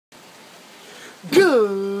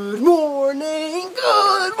Good morning,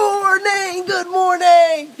 good morning, good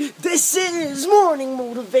morning. This is Morning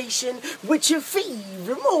Motivation with your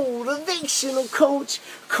favorite motivational coach,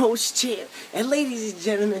 Coach Champ. And ladies and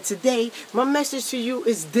gentlemen, today my message to you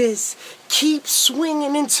is this: keep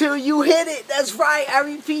swinging until you hit it. That's right, I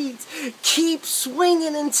repeat, keep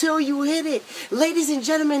swinging until you hit it. Ladies and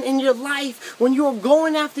gentlemen, in your life, when you're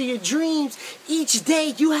going after your dreams, each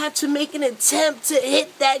day you have to make an attempt to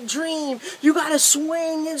hit that dream. You gotta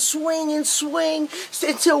swing and swing and swing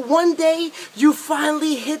until one day you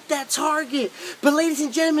finally hit that target. But ladies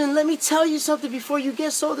and gentlemen, let me tell you something before you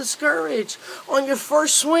get so discouraged. On your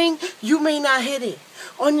first swing, you may not hit it.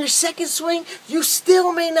 On your second swing, you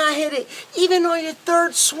still may not hit it. Even on your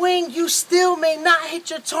third swing, you still may not hit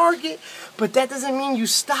your target. But that doesn't mean you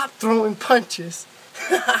stop throwing punches.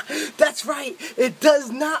 That's right. It does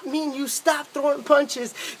not mean you stop throwing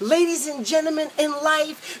punches. Ladies and gentlemen, in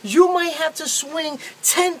life, you might have to swing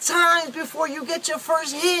 10 times before you get your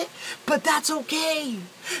first hit. But that's okay.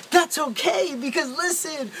 That's okay, because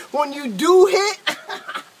listen, when you do hit...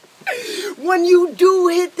 when you do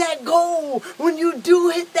hit that goal, when you do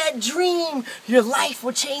hit that dream, your life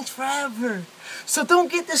will change forever. So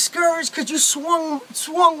don't get discouraged because you swung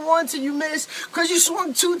once and you missed, because you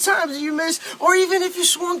swung 2 times and you missed, or even if you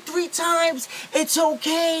swung 3 times, it's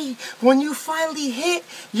okay. When you finally hit,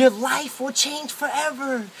 your life will change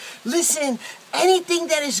forever. Listen, anything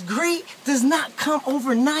that is great does not come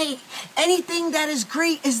overnight. Anything that is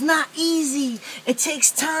great is not easy. It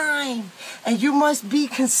takes time, and you must be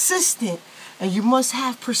consistent. And you must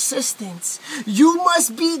have persistence. You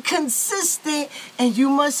must be consistent and you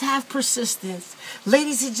must have persistence.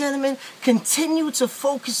 Ladies and gentlemen, continue to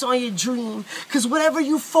focus on your dream, because whatever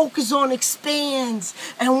you focus on expands.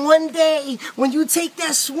 And one day, when you take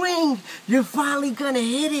that swing, you're finally going to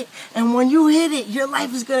hit it. And when you hit it, your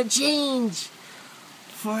life is going to change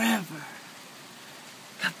forever.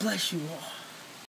 God bless you all.